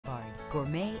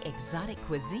Gourmet exotic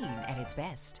cuisine at its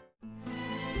best.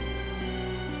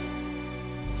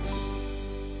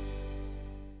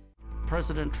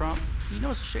 President Trump, he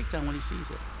knows a shakedown when he sees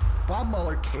it. Bob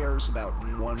Mueller cares about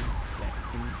one thing: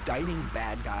 indicting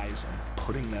bad guys and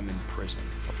putting them in prison.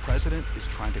 The president is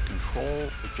trying to control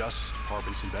the Justice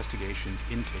Department's investigation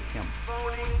into him.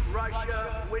 Phony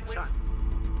Russia witch hunt.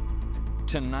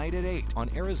 Tonight at 8 on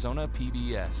Arizona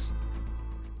PBS.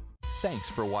 Thanks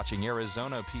for watching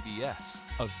Arizona PBS,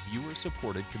 a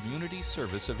viewer-supported community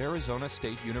service of Arizona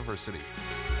State University.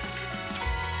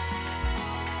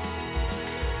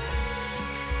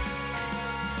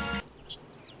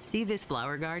 See this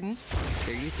flower garden?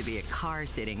 There used to be a car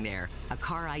sitting there, a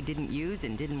car I didn't use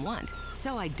and didn't want.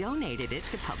 So I donated it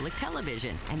to public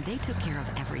television, and they took care of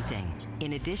everything.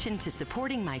 In addition to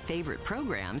supporting my favorite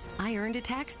programs, I earned a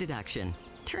tax deduction.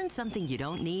 Turn something you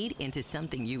don't need into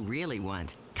something you really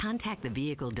want. Contact the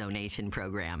Vehicle Donation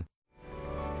Program.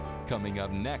 Coming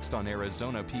up next on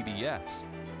Arizona PBS,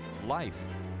 Life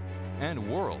and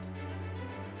World.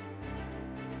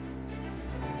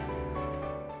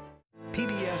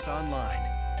 PBS Online.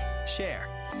 Share,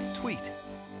 tweet,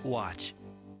 watch.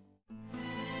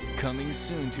 Coming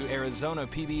soon to Arizona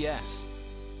PBS.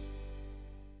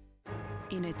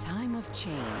 In a time of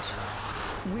change,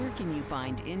 where can you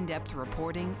find in-depth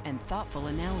reporting and thoughtful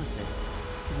analysis?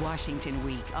 Washington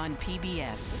Week on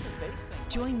PBS.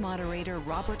 Join moderator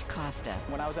Robert Costa.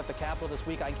 When I was at the Capitol this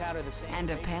week, I encountered the same. And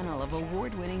a panel of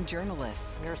award-winning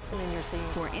journalists. You're seeing.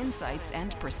 For insights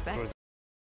and perspectives.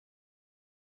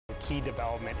 Key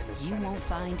development in the Senate. You won't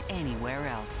find anywhere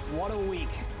else. What a week.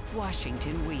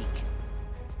 Washington Week.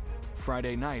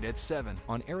 Friday night at 7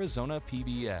 on Arizona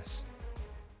PBS.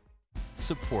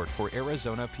 Support for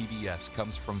Arizona PBS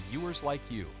comes from viewers like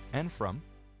you and from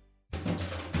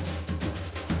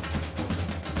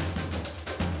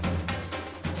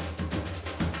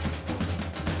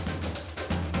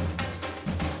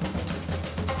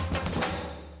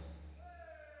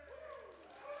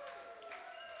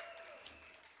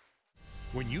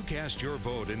When you cast your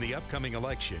vote in the upcoming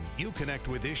election, you connect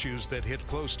with issues that hit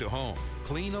close to home.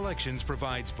 Clean Elections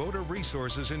provides voter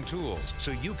resources and tools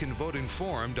so you can vote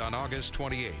informed on August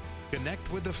 28th.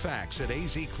 Connect with the facts at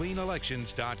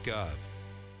azcleanelections.gov.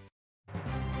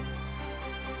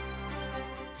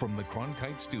 From the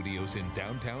Cronkite Studios in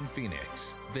downtown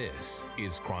Phoenix, this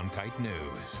is Cronkite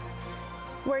News.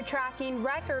 We're tracking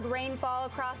record rainfall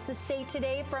across the state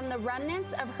today from the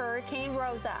remnants of Hurricane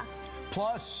Rosa.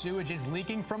 Plus, sewage is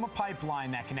leaking from a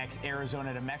pipeline that connects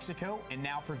Arizona to Mexico, and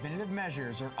now preventative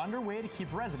measures are underway to keep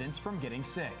residents from getting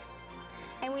sick.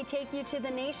 And we take you to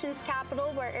the nation's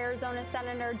capital, where Arizona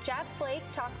Senator Jeff Flake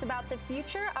talks about the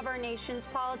future of our nation's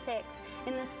politics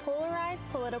in this polarized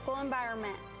political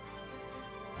environment.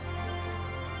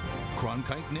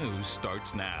 Cronkite News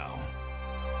starts now.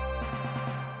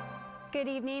 Good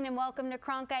evening and welcome to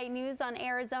Cronkite News on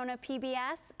Arizona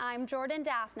PBS. I'm Jordan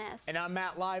Daphnis. And I'm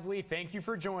Matt Lively. Thank you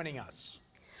for joining us.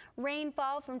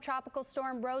 Rainfall from Tropical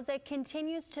Storm Rosa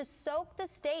continues to soak the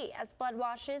state as flood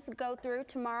watches go through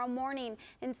tomorrow morning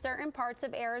in certain parts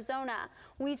of Arizona.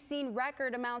 We've seen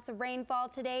record amounts of rainfall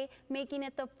today, making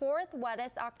it the fourth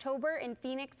wettest October in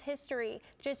Phoenix history,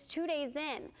 just 2 days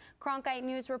in. Cronkite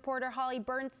News reporter Holly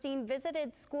Bernstein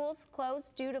visited schools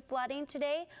closed due to flooding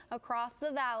today across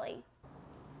the valley.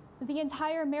 The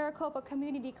entire Maricopa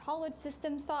Community College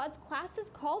system saw its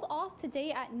classes called off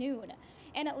today at noon.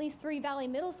 And at least 3 Valley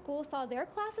Middle Schools saw their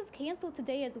classes canceled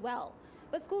today as well.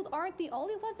 But schools aren't the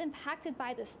only ones impacted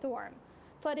by the storm.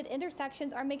 Flooded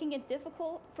intersections are making it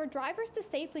difficult for drivers to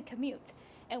safely commute.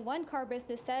 And one car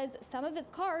business says some of its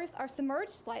cars are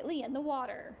submerged slightly in the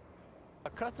water.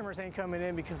 Customers ain't coming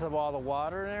in because of all the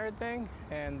water and everything,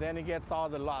 and then it gets all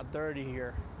the lot dirty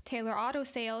here. Taylor Auto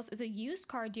Sales is a used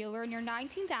car dealer near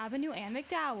 19th Avenue and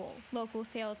McDowell. Local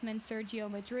salesman Sergio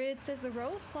Madrid says the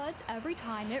road floods every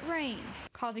time it rains,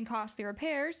 causing costly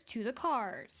repairs to the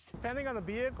cars. Depending on the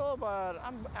vehicle, but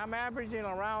I'm averaging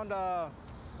around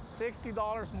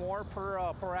 $60 more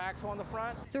per axle on the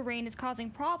front. The rain is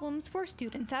causing problems for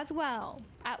students as well.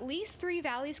 At least 3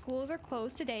 Valley schools are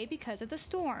closed today because of the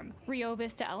storm. Rio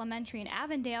Vista Elementary in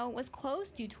Avondale was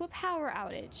closed due to a power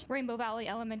outage. Rainbow Valley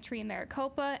Elementary in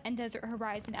Maricopa and Desert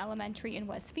Horizon Elementary in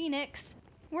West Phoenix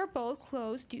were both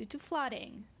closed due to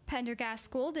flooding. Pendergast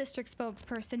School District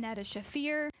spokesperson Netta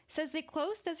Shafir says they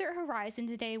closed Desert Horizon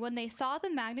today when they saw the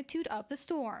magnitude of the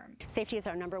storm. Safety is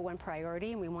our #1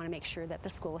 priority, and we want to make sure that the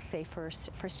school is safe for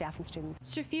staff and students.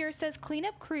 Shafir says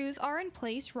cleanup crews are in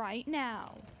place right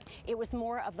now. It was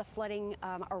more of the flooding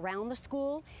around the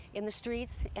school, in the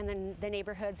streets, and then the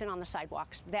neighborhoods and on the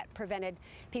sidewalks that prevented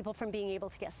people from being able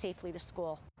to get safely to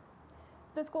school.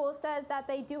 The school says that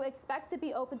they do expect to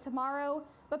be open tomorrow,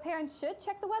 but parents should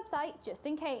check the website just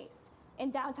in case.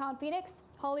 In downtown Phoenix,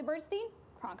 Holly Bernstein,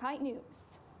 Cronkite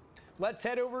News. Let's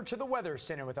head over to the Weather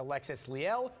Center with Alexis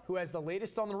Liel, who has the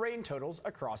latest on the rain totals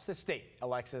across the state.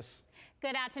 Alexis.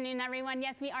 Good afternoon, everyone.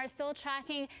 Yes, we are still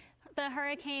tracking the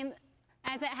hurricane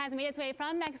as it has made its way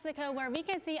from Mexico, where we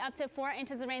can see up to 4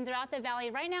 inches of rain throughout the valley.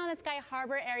 Right now in the Sky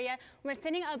Harbor area, we're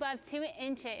sitting above 2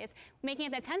 inches,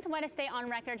 making it the 10th wettest day on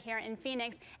record here in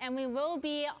Phoenix. And we will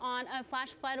be on a flash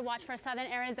flood watch for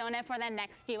southern Arizona for the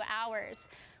next few hours.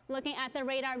 Looking at the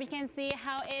radar, we can see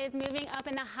how it is moving up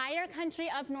in the higher country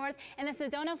up north in the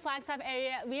Sedona-Flagstaff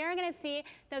area. We are going to see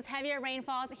those heavier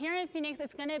rainfalls. Here in Phoenix,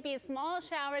 it's going to be small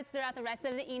showers throughout the rest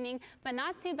of the evening, but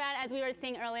not too bad as we were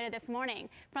seeing earlier this morning.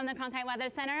 From the Cronkite Weather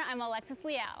Center, I'm Alexis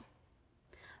Liel.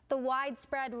 The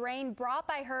widespread rain brought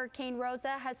by Hurricane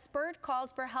Rosa has spurred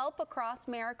calls for help across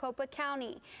Maricopa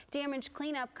County. Damage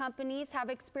cleanup companies have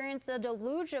experienced a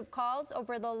deluge of calls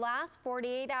over the last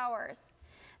 48 hours.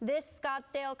 This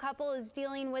Scottsdale couple is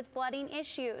dealing with flooding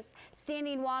issues.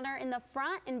 Standing water in the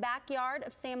front and backyard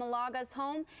of Sam Malaga's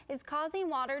home is causing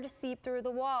water to seep through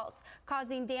the walls,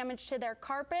 causing damage to their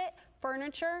carpet,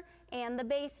 furniture, and the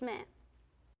basement.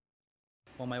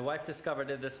 Well, my wife discovered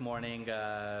it this morning.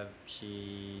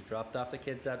 She dropped off the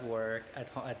kids at work,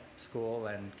 at school,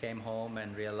 and came home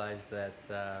and realized that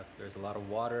there's a lot of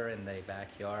water in the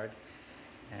backyard.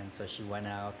 And so she went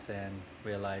out and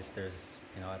realized there's,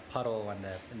 a puddle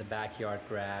in the backyard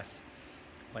grass.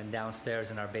 Went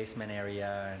downstairs in our basement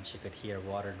area and she could hear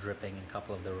water dripping in a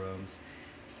couple of the rooms.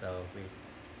 So we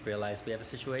realized we have a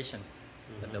situation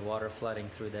with the water flooding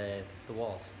through the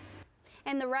walls.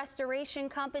 And the restoration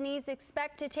companies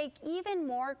expect to take even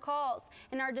more calls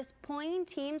and are deploying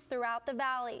teams throughout the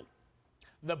valley.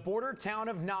 The border town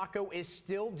of Naco is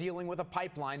still dealing with a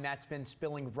pipeline that's been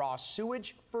spilling raw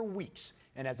sewage for weeks.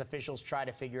 And as officials try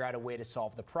to figure out a way to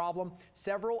solve the problem,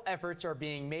 several efforts are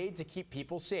being made to keep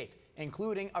people safe,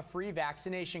 including a free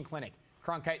vaccination clinic.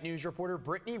 Cronkite News reporter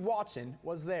Brittany Watson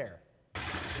was there.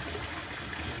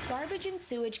 Garbage and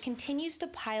sewage continues to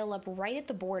pile up right at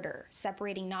the border,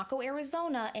 separating Naco,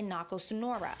 Arizona and Naco,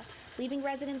 Sonora, leaving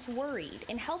residents worried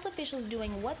and health officials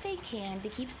doing what they can to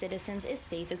keep citizens as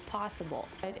safe as possible.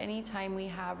 At any time we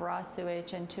have raw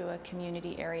sewage into a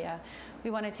community area, we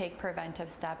want to take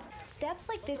preventive steps. Steps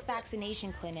like this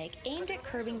vaccination clinic aimed at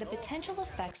curbing the potential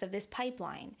effects of this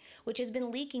pipeline, which has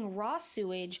been leaking raw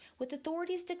sewage, with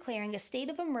authorities declaring a state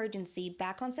of emergency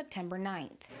back on September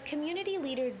 9th. Community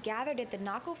leaders gathered at the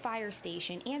Naco Fire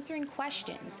Station answering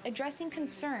questions, addressing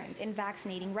concerns, and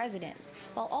vaccinating residents,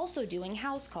 while also doing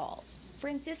house calls.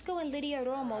 Francisco and Lydia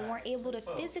Romo weren't able to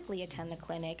physically attend the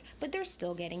clinic, but they're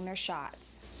still getting their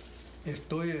shots.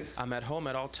 I'm at home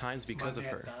at all times because of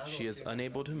her. She is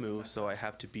unable to move, so I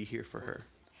have to be here for her.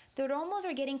 The Romos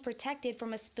are getting protected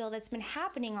from a spill that's been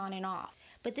happening on and off,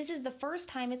 but this is the first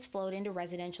time it's flowed into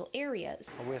residential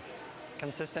areas. With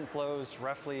consistent flows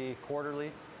roughly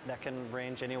quarterly, that can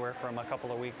range anywhere from a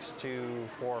couple of weeks to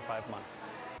 4 or 5 months.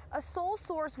 A sole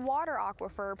source water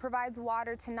aquifer provides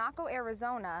water to Naco,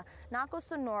 Arizona, Naco,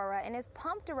 Sonora, and is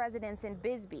pumped to residents in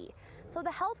Bisbee. So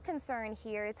the health concern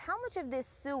here is how much of this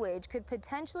sewage could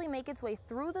potentially make its way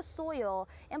through the soil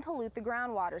and pollute the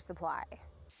groundwater supply.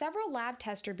 Several lab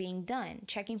tests are being done,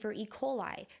 checking for E.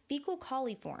 coli, fecal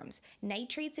coliforms,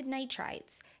 nitrates and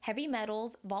nitrites, heavy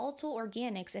metals, volatile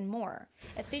organics, and more.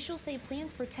 Officials say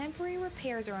plans for temporary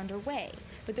repairs are underway,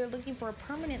 but they're looking for a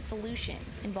permanent solution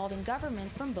involving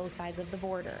governments from both sides of the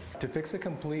border. To fix it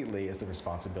completely is the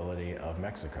responsibility of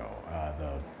Mexico.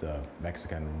 The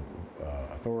Mexican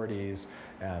authorities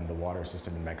and the water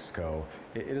system in Mexico,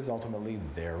 it is ultimately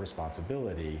their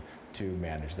responsibility to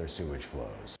manage their sewage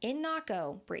flows. In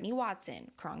Naco, Brittany Watson,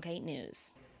 Cronkite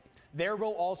News. There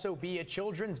will also be a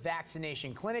children's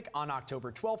vaccination clinic on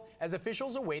October 12th as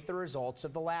officials await the results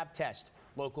of the lab test.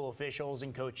 Local officials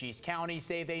in Cochise County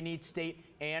say they need state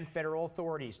and federal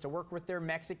authorities to work with their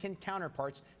Mexican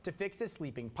counterparts to fix this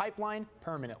leaking pipeline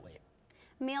permanently.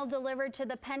 Mail delivered to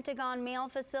the Pentagon mail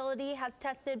facility has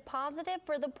tested positive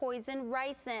for the poison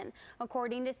ricin,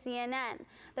 according to CNN.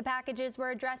 The packages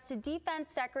were addressed to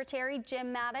Defense Secretary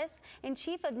Jim Mattis and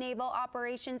Chief of Naval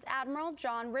Operations Admiral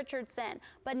John Richardson,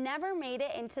 but never made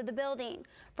it into the building.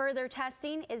 Further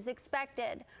testing is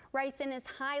expected. Ricin is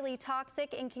highly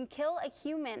toxic and can kill a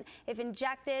human if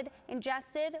injected,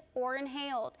 ingested, or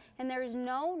inhaled, and there is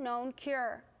no known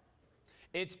cure.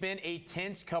 It's been a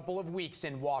tense couple of weeks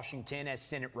in Washington as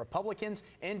Senate Republicans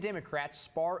and Democrats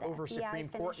spar over Supreme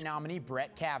Court nominee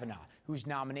Brett Kavanaugh, whose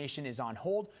nomination is on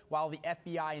hold while the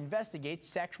FBI investigates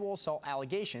sexual assault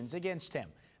allegations against him.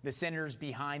 The senators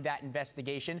behind that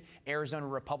investigation, Arizona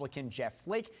Republican Jeff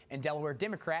Flake and Delaware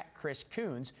Democrat Chris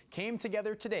Coons, came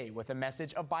together today with a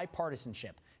message of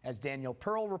bipartisanship, as Daniel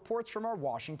Pearl reports from our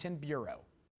Washington bureau.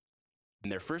 In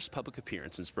their first public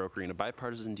appearance since brokering a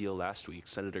bipartisan deal last week,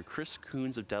 Senator Chris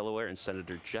Coons of Delaware and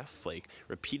Senator Jeff Flake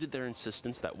repeated their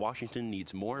insistence that Washington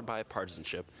needs more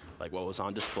bipartisanship, like what was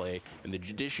on display in the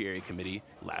Judiciary Committee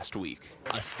last week.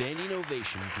 A standing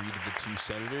ovation greeted the two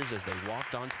senators as they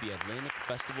walked onto the Atlantic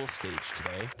Festival stage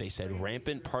today. They said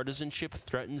rampant partisanship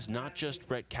threatens not just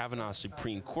Brett Kavanaugh's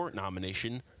Supreme Court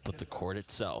nomination, but the court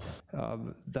itself.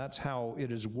 That's how it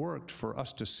has worked for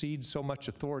us to cede so much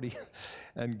authority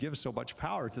and give so much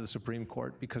power to the Supreme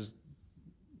Court, because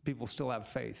people still have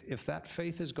faith. If that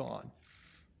faith is gone,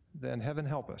 then heaven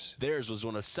help us. Theirs was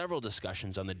one of several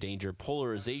discussions on the danger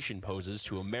polarization poses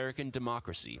to American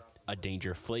democracy, a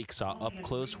danger Flake saw up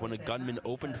close when a gunman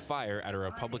opened fire at a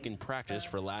Republican practice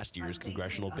for last year's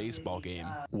congressional baseball game.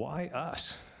 Why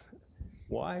us?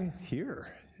 Why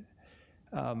here?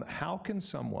 How can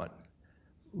someone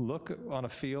look on a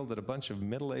field at a bunch of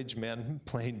middle-aged men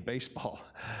playing baseball,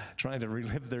 trying to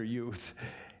relive their youth,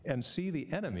 and see the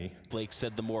enemy? Flake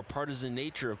said the more partisan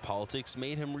nature of politics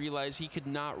made him realize he could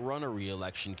not run a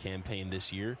re-election campaign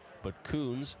this year, but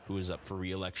Coons, who is up for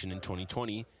re-election in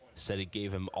 2020, said it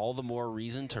gave him all the more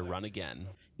reason to run again.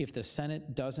 If the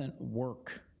Senate doesn't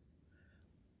work,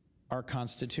 our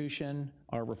Constitution,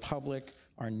 our republic,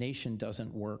 our nation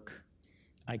doesn't work,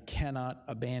 I cannot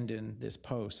abandon this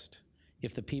post.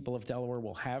 If the people of Delaware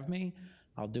will have me,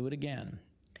 I'll do it again.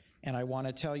 And I want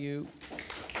to tell you,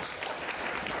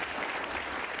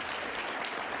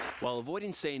 while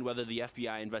avoiding saying whether the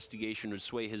FBI investigation would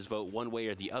sway his vote one way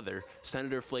or the other,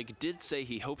 Senator Flake did say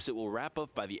he hopes it will wrap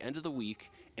up by the end of the week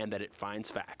and that it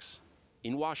finds facts.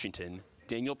 In Washington,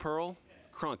 Daniel Pearl,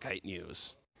 Cronkite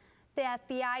News. The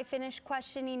FBI finished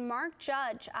questioning Mark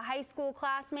Judge, a high school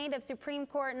classmate of Supreme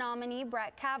Court nominee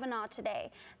Brett Kavanaugh,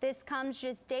 today. This comes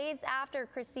just days after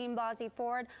Christine Blasey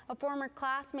Ford, a former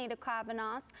classmate of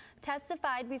Kavanaugh's,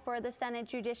 testified before the Senate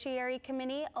Judiciary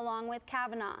Committee along with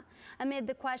Kavanaugh. Amid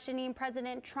the questioning,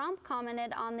 President Trump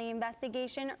commented on the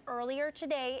investigation earlier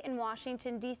today in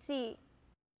Washington, D.C.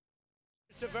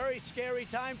 It's a very scary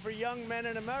time for young men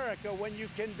in America when you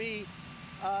can be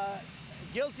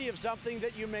guilty of something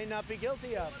that you may not be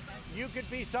guilty of. You could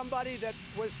be somebody that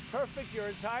was perfect your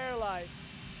entire life,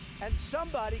 and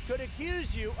somebody could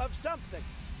accuse you of something.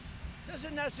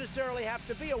 Doesn't necessarily have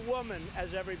to be a woman,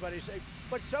 as everybody says,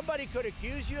 but somebody could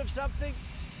accuse you of something,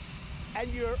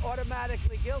 and you're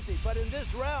automatically guilty. But in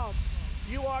this realm,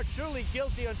 you are truly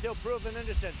guilty until proven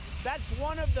innocent. That's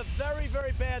one of the very,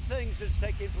 very bad things that's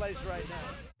taking place right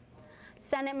now.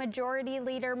 Senate Majority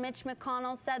Leader Mitch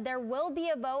McConnell said there will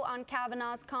be a vote on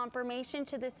Kavanaugh's confirmation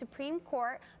to the Supreme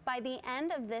Court by the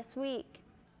end of this week.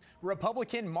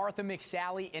 Republican Martha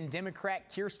McSally and Democrat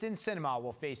Kirsten Sinema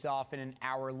will face off in an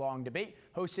hour-long debate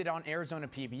hosted on Arizona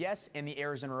PBS and the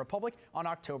Arizona Republic on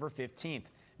October 15th.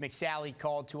 McSally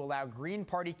called to allow Green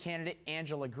Party candidate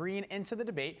Angela Green into the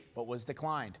debate, but was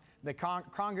declined. The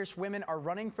Congresswomen are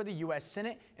running for the U.S.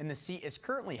 Senate, and the seat is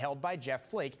currently held by Jeff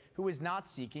Flake, who is not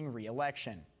seeking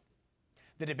re-election.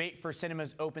 The debate for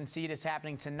Sinema's open seat is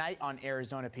happening tonight on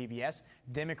Arizona PBS.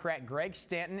 Democrat Greg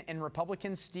Stanton and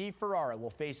Republican Steve Ferrara will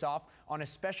face off on a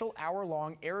special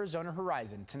hour-long Arizona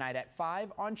Horizon tonight at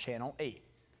 5 on Channel 8.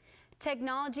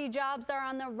 Technology jobs are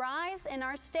on the rise in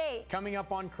our state. Coming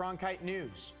up on Cronkite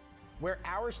News, where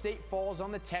our state falls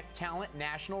on the tech talent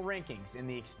national rankings and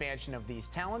the expansion of these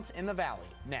talents in the Valley.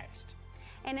 Next.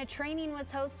 And a training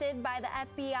was hosted by the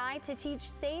FBI to teach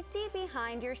safety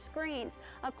behind your screens.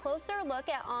 A closer look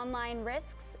at online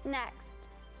risks next.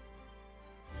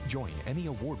 Join Emmy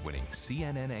Award-winning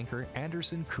CNN anchor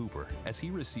Anderson Cooper as he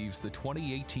receives the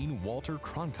 2018 Walter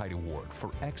Cronkite Award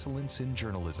for Excellence in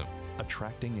Journalism,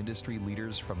 attracting industry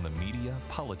leaders from the media,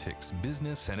 politics,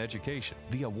 business, and education.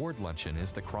 The award luncheon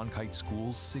is the Cronkite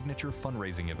School's signature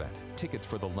fundraising event. Tickets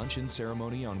for the luncheon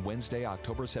ceremony on Wednesday,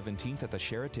 October 17th at the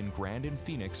Sheraton Grand in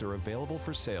Phoenix are available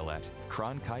for sale at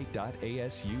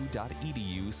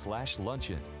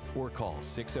cronkite.asu.edu/luncheon or call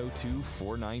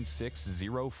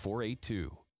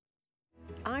 602-496-0482.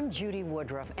 I'm Judy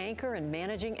Woodruff, anchor and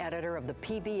managing editor of the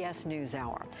PBS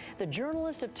NewsHour. The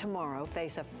journalists of tomorrow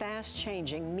face a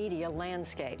fast-changing media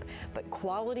landscape, but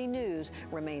quality news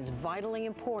remains vitally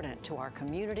important to our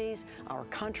communities, our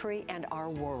country, and our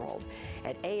world.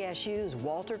 At ASU's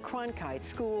Walter Cronkite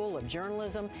School of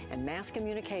Journalism and Mass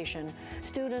Communication,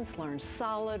 students learn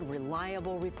solid,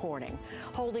 reliable reporting,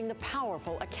 holding the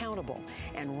powerful accountable,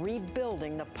 and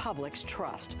rebuilding the public's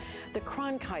trust. The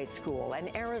Cronkite School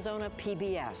and Arizona PBS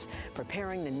PBS,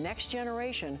 preparing the next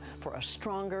generation for a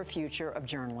stronger future of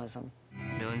journalism.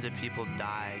 Millions of people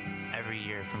die every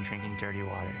year from drinking dirty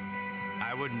water.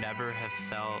 I would never have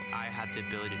felt I had the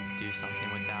ability to do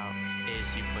something without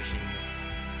ASU pushing me.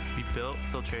 We built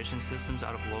filtration systems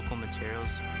out of local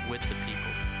materials with the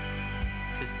people.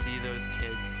 To see those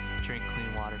kids drink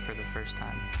clean water for the first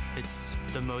time, it's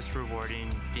the most rewarding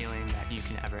feeling that you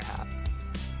can ever have.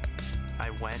 I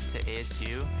went to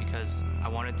ASU because I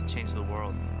wanted to change the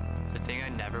world. The thing I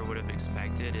never would have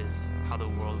expected is how the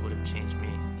world would have changed me.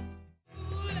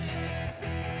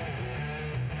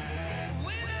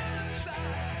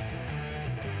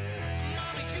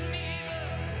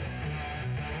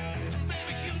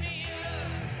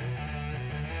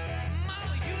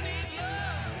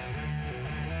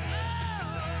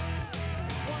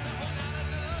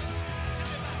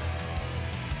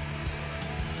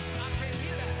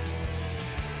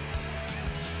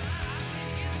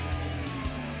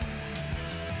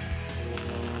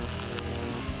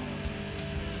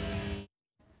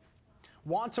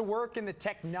 Want to work in the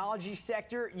technology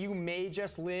sector? You may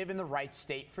just live in the right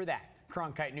state for that.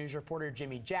 Cronkite News reporter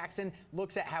Jimmy Jackson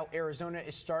looks at how Arizona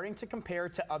is starting to compare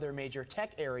to other major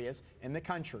tech areas in the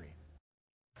country.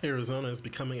 Arizona is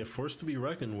becoming a force to be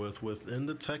reckoned with within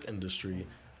the tech industry.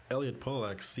 Elliot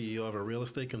Polak, CEO of a real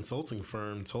estate consulting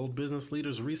firm, told business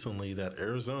leaders recently that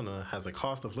Arizona has a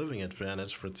cost of living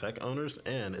advantage for tech owners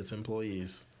and its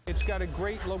employees. It's got a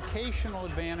great locational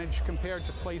advantage compared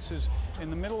to places in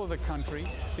the middle of the country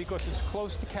because it's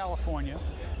close to California,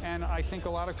 and I think a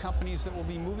lot of companies that will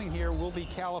be moving here will be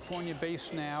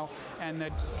California-based now, and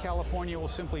that California will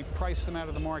simply price them out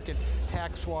of the market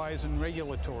tax-wise and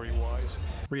regulatory-wise.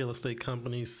 Real estate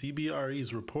company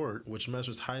CBRE's report, which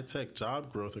measures high-tech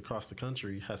job growth across the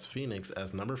country, has Phoenix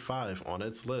as number 5 on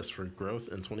its list for growth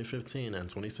in 2015 and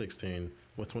 2016,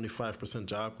 with 25%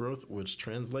 job growth, which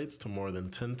translates to more than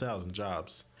 10,000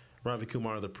 jobs. Ravi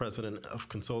Kumar, the president of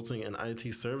consulting and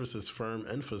IT services firm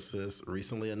Infosys,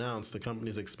 recently announced the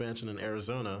company's expansion in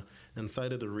Arizona and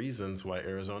cited the reasons why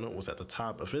Arizona was at the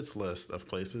top of its list of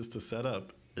places to set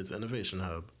up its innovation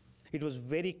hub. It was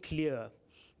very clear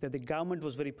that the government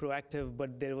was very proactive,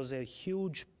 but there was a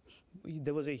huge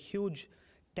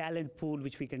talent pool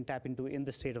which we can tap into in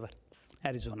the state of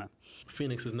Arizona.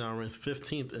 Phoenix is now ranked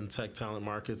 15th in tech talent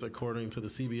markets according to the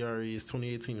CBRE's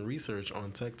 2018 research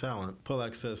on tech talent.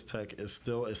 Polak says tech is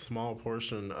still a small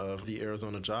portion of the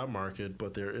Arizona job market,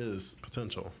 but there is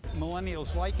potential.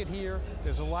 Millennials like it here.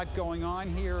 There's a lot going on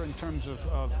here in terms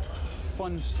of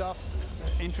fun stuff,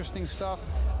 interesting stuff.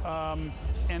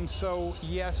 And so,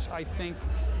 yes, I think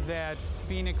that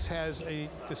Phoenix has a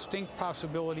distinct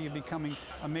possibility of becoming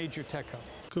a major tech hub.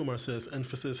 Kumar says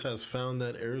Infosys has found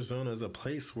that Arizona is a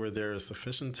place where there is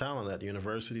sufficient talent at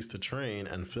universities to train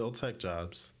and fill tech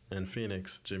jobs. In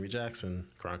Phoenix, Jimmy Jackson,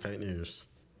 Cronkite News.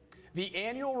 The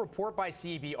annual report by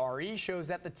CBRE shows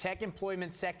that the tech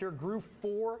employment sector grew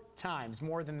 4 times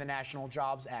more than the national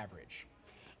jobs average.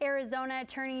 Arizona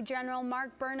Attorney General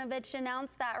Mark Brnovich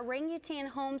announced that Orangutan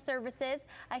Home Services,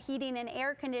 a heating and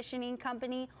air conditioning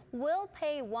company, will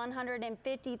pay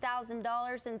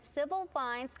 $150,000 in civil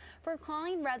fines for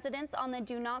calling residents on the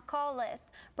Do Not Call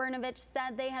list. Brnovich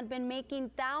said they had been making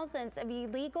thousands of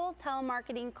illegal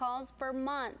telemarketing calls for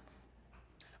months.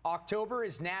 October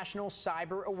is National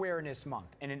Cyber Awareness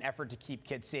Month. In an effort to keep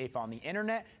kids safe on the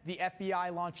internet, the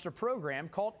FBI launched a program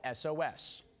called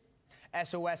SOS.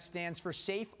 SOS stands for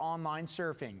Safe Online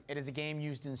Surfing. It is a game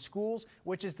used in schools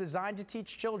which is designed to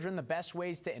teach children the best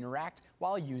ways to interact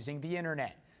while using the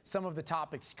internet. Some of the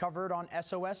topics covered on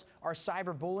SOS are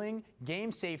cyberbullying,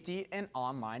 game safety, and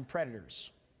online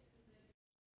predators.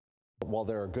 While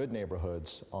there are good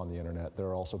neighborhoods on the internet, there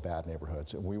are also bad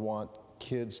neighborhoods, and we want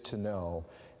kids to know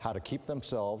how to keep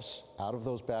themselves out of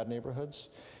those bad neighborhoods,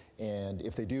 and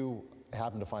if they do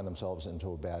happen to find themselves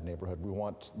into a bad neighborhood, we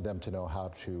want them to know how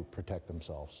to protect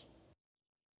themselves.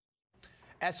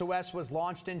 SOS was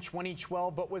launched in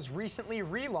 2012 but was recently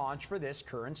relaunched for this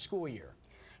current school year.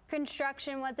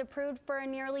 Construction was approved for a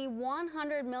nearly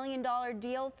 $100 million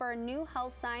deal for a new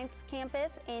health science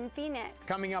campus in Phoenix.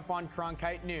 Coming up on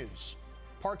Cronkite News.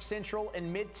 Park Central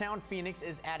in Midtown Phoenix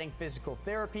is adding physical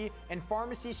therapy and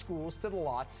pharmacy schools to the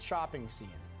Lots shopping scene.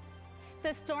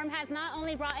 The storm has not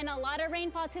only brought in a lot of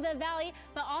rainfall to the valley,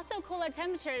 but also cooler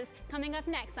temperatures. Coming up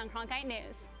next on Cronkite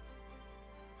News.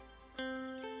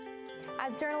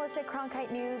 As journalists at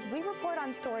Cronkite News, we report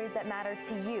on stories that matter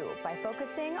to you by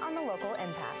focusing on the local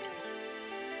impact.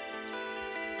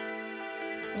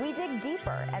 We dig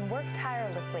deeper and work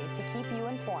tirelessly to keep you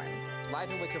informed. Live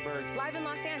in Wickerburg. Live in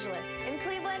Los Angeles. In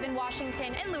Cleveland. In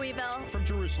Washington. In Louisville. From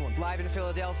Jerusalem. Live in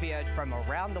Philadelphia. From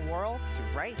around the world to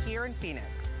right here in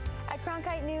Phoenix. At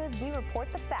Cronkite News, we report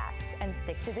the facts and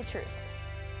stick to the truth.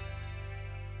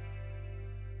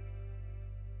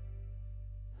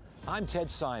 I'm Ted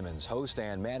Simons, host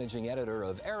and managing editor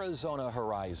of Arizona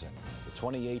Horizon. The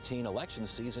 2018 election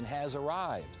season has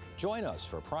arrived. Join us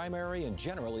for primary and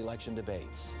general election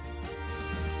debates.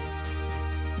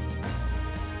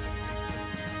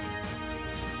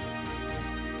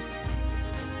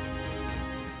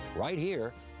 Right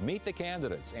here, meet the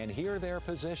candidates and hear their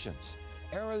positions.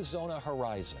 Arizona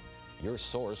Horizon, your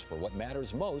source for what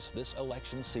matters most this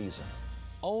election season.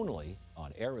 Only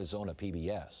on Arizona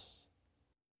PBS.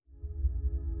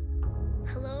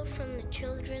 Hello from the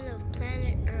children of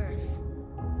planet Earth.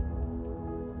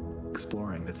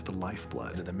 Exploring, it's the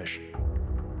lifeblood of the mission.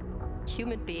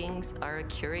 Human beings are a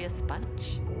curious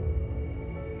bunch.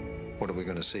 What are we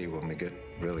going to see when we get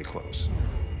really close?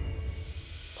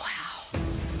 Wow.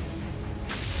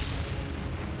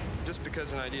 Just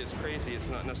because an idea is crazy, it's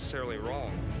not necessarily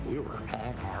wrong. We were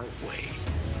on our way.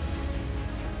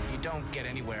 You don't get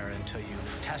anywhere until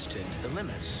you've tested the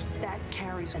limits. That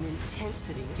carries an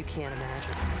intensity you can't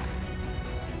imagine.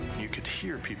 You could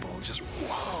hear people just,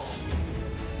 whoa.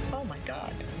 Oh my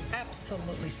God,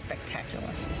 absolutely spectacular.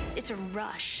 It's a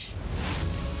rush.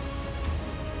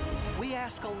 We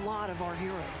ask a lot of our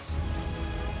heroes.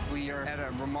 We are at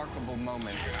a remarkable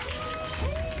moment.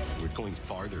 We're going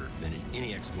farther than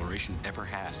any exploration ever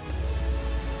has.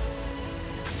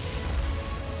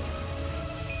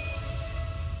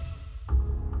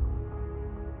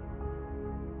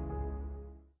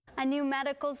 A new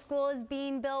medical school is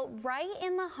being built right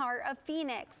in the heart of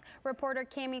Phoenix. Reporter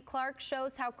Cammie Clark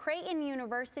shows how Creighton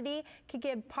University could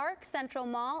give Park Central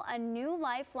Mall a new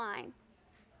lifeline.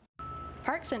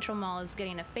 Park Central Mall is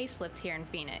getting a facelift here in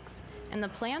Phoenix, and the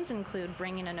plans include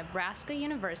bringing a Nebraska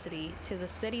university to the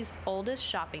city's oldest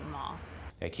shopping mall.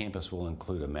 That campus will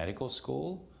include a medical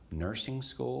school, nursing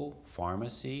school,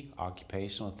 pharmacy,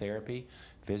 occupational therapy,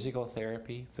 physical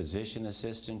therapy, physician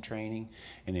assistant training,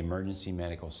 and emergency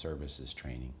medical services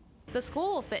training. The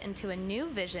school will fit into a new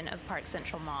vision of Park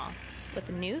Central Mall, with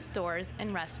new stores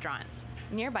and restaurants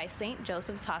nearby St.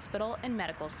 Joseph's Hospital and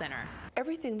Medical Center.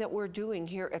 Everything that we're doing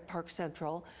here at Park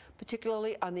Central,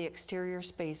 particularly on the exterior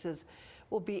spaces,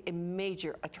 will be a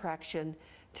major attraction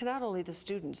to not only the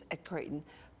students at Creighton,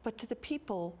 but to the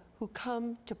people who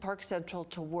come to Park Central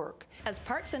to work. As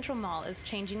Park Central Mall is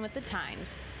changing with the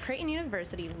times, Creighton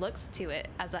University looks to it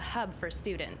as a hub for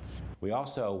students. We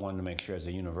also wanted to make sure as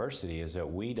a university is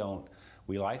that we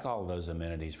like all of those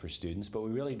amenities for students, but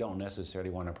we really don't necessarily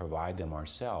want to provide them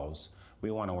ourselves. We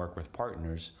want to work with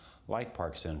partners like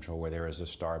Park Central, where there is a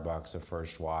Starbucks, a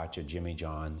First Watch, a Jimmy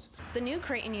John's. The new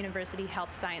Creighton University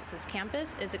Health Sciences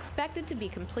campus is expected to be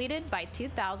completed by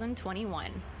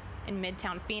 2021. In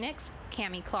Midtown Phoenix,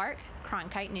 Cammie Clark,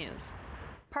 Cronkite News.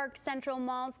 Park Central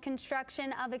Mall's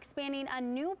construction of expanding a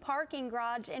new parking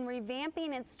garage and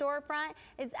revamping its storefront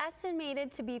is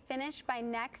estimated to be finished by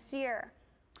next year.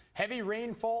 Heavy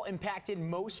rainfall impacted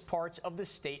most parts of the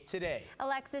state today.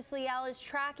 Alexis Leal is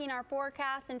tracking our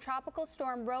forecast and Tropical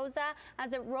Storm Rosa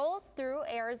as it rolls through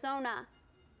Arizona.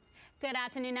 Good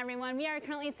afternoon, everyone. We are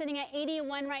currently sitting at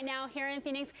 81 right now here in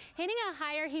Phoenix, hitting a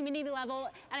higher humidity level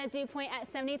at a dew point at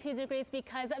 72 degrees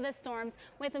because of the storms,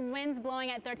 with winds blowing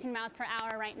at 13 miles per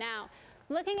hour right now.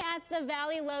 Looking at the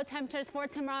valley low temperatures for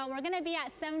tomorrow, we're going to be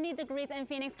at 70 degrees in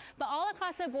Phoenix, but all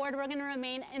across the board, we're going to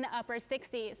remain in the upper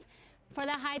 60s. For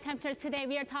the high temperatures today,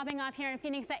 we are topping off here in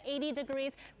Phoenix at 80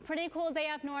 degrees. Pretty cool day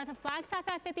up north. Flagstaff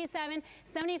at 57,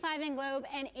 75 in Globe,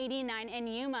 and 89 in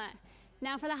Yuma.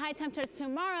 Now for the high temperatures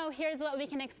tomorrow, here's what we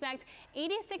can expect.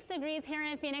 86 degrees here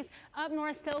in Phoenix, up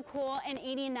north still cool, and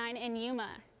 89 in Yuma.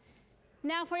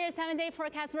 Now for your 7-day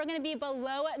forecast, we're going to be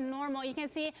below normal. You can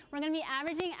see we're going to be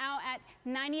averaging out at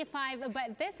 95,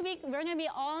 but this week we're going to be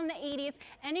all in the 80s,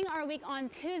 ending our week on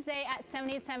Tuesday at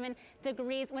 77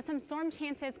 degrees with some storm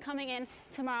chances coming in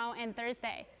tomorrow and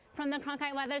Thursday. From the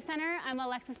Cronkite Weather Center, I'm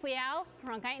Alexis Leal,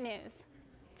 Cronkite News.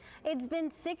 It's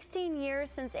been 16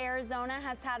 years since Arizona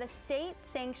has had a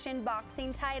state-sanctioned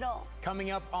boxing title.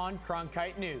 Coming up on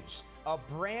Cronkite News, a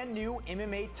brand new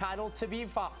MMA title to be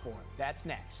fought for. That's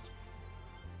next.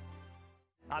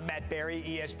 I'm Matt Berry,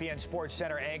 ESPN Sports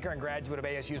Center anchor and graduate of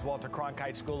ASU's Walter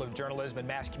Cronkite School of Journalism and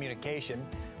Mass Communication.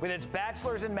 With its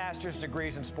bachelor's and master's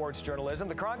degrees in sports journalism,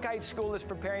 the Cronkite School is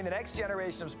preparing the next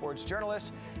generation of sports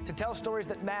journalists to tell stories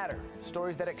that matter,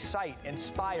 stories that excite,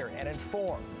 inspire, and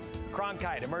inform.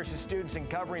 Cronkite immerses students in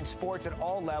covering sports at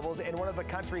all levels in one of the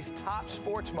country's top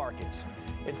sports markets.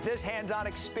 It's this hands-on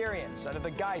experience under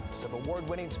the guidance of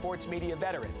award-winning sports media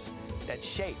veterans that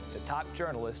shape the top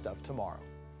journalists of tomorrow.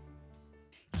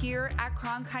 Here at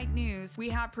Cronkite News, we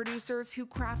have producers who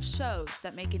craft shows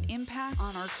that make an impact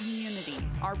on our community.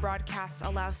 Our broadcasts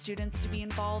allow students to be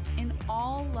involved in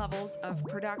all levels of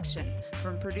production,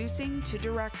 from producing to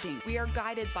directing. We are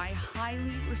guided by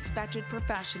highly respected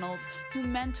professionals who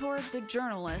mentor the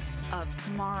journalists of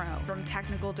tomorrow. From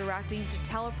technical directing to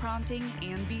teleprompting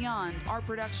and beyond, our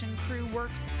production crew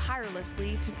works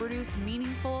tirelessly to produce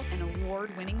meaningful and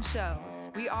award-winning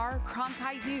shows. We are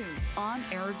Cronkite News on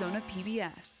Arizona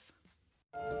PBS.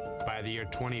 By the year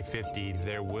 2050,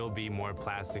 there will be more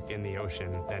plastic in the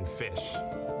ocean than fish.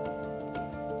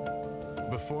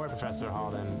 Before Professor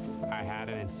Halden, I had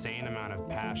an insane amount of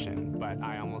passion, but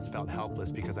I almost felt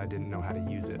helpless because I didn't know how to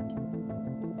use it.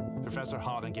 Professor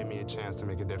Halden gave me a chance to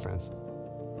make a difference.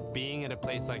 Being at a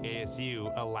place like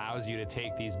ASU allows you to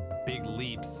take these big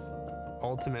leaps.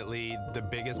 Ultimately, the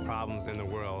biggest problems in the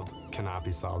world cannot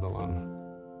be solved alone.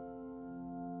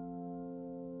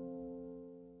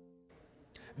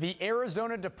 The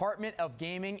Arizona Department of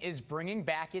Gaming is bringing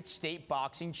back its state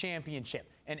boxing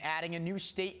championship and adding a new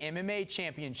state MMA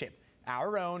championship.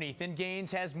 Our own Ethan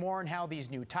Gaines has more on how these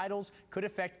new titles could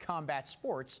affect combat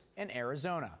sports in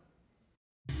Arizona.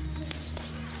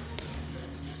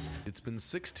 It's been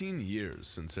 16 years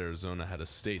since Arizona had a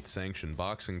state-sanctioned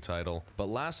boxing title, but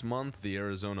last month the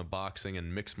Arizona Boxing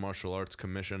and Mixed Martial Arts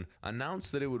Commission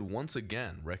announced that it would once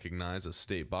again recognize a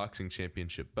state boxing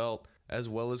championship belt, as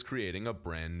well as creating a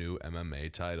brand new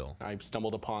MMA title. I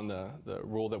stumbled upon the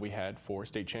rule that we had for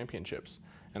state championships,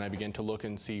 and I began to look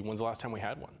and see when's the last time we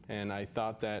had one. And I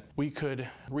thought that we could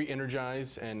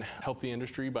re-energize and help the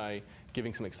industry by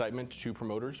giving some excitement to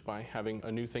promoters by having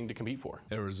a new thing to compete for.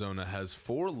 Arizona has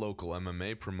 4 local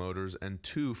MMA promoters and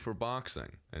 2 for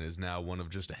boxing, and is now one of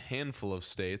just a handful of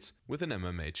states with an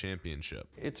MMA championship.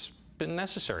 It's been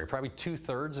necessary. Probably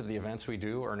 2/3 of the events we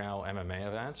do are now MMA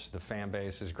events. The fan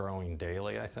base is growing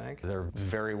daily, I think. They're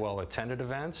very well attended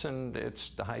events, and it's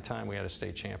the high time we had a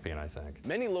state champion, I think.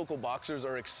 Many local boxers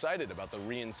are excited about the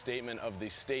reinstatement of the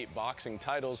state boxing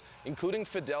titles, including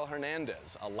Fidel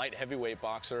Hernandez, a light heavyweight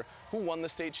boxer who won the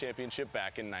state championship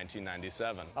back in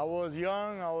 1997. I was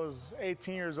young, I was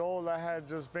 18 years old. I had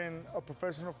just been a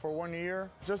professional for 1 year.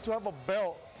 Just to have a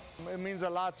belt, it means a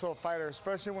lot to a fighter,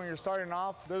 especially when you're starting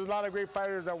off. There's a lot of great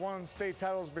fighters that won state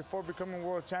titles before becoming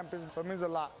world champions, so it means a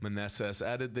lot. Meneses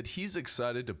added that he's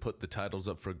excited to put the titles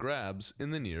up for grabs in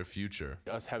the near future.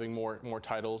 Us having more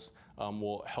titles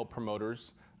will help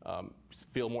promoters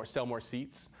sell more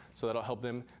seats, so that'll help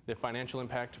them. The financial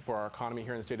impact for our economy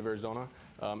here in the state of Arizona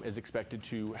is expected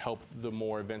to help the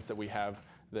more events that we have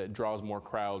that draws more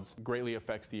crowds, greatly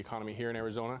affects the economy here in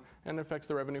Arizona and affects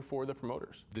the revenue for the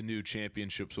promoters. The new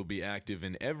championships will be active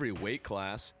in every weight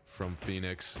class. From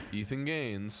Phoenix, Ethan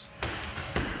Gaines,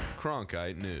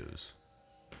 Cronkite News.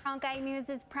 Cronkite News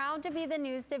is proud to be the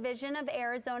news division of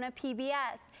Arizona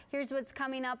PBS. Here's what's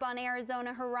coming up on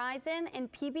Arizona Horizon and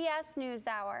PBS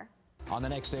NewsHour. On the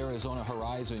next Arizona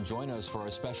Horizon, join us for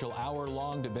a special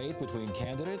hour-long debate between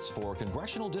candidates for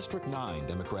Congressional District 9,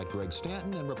 Democrat Greg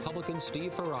Stanton and Republican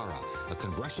Steve Ferrara. A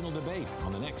congressional debate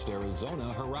on the next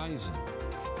Arizona Horizon.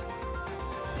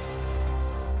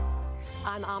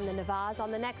 I'm Amna Navaz.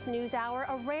 On the next NewsHour,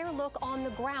 a rare look on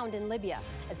the ground in Libya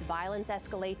as violence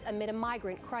escalates amid a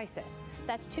migrant crisis.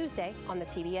 That's Tuesday on the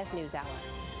PBS NewsHour.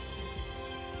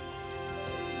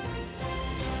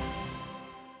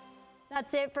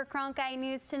 That's it for Cronkite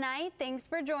News tonight. Thanks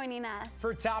for joining us.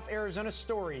 For top Arizona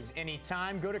stories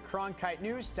anytime, go to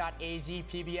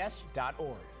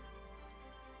cronkitenews.azpbs.org.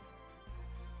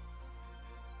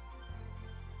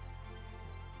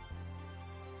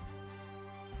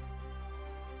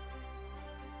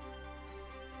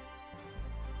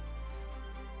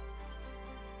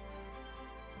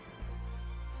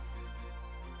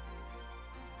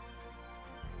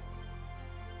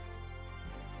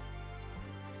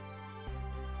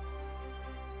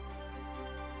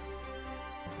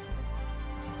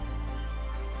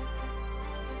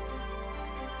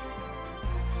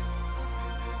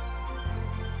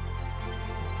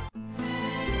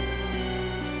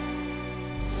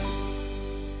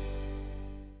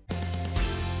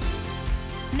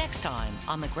 Next time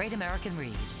on The Great American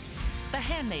Read, The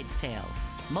Handmaid's Tale,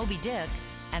 Moby Dick,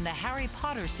 and the Harry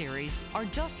Potter series are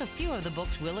just a few of the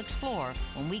books we'll explore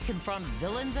when we confront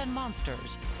villains and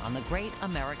monsters on The Great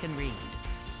American Read.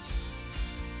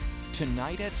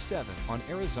 Tonight at 7 on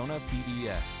Arizona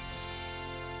PBS.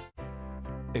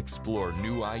 Explore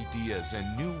new ideas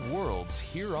and new worlds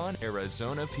here on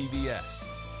Arizona PBS,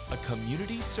 a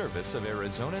community service of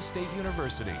Arizona State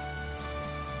University.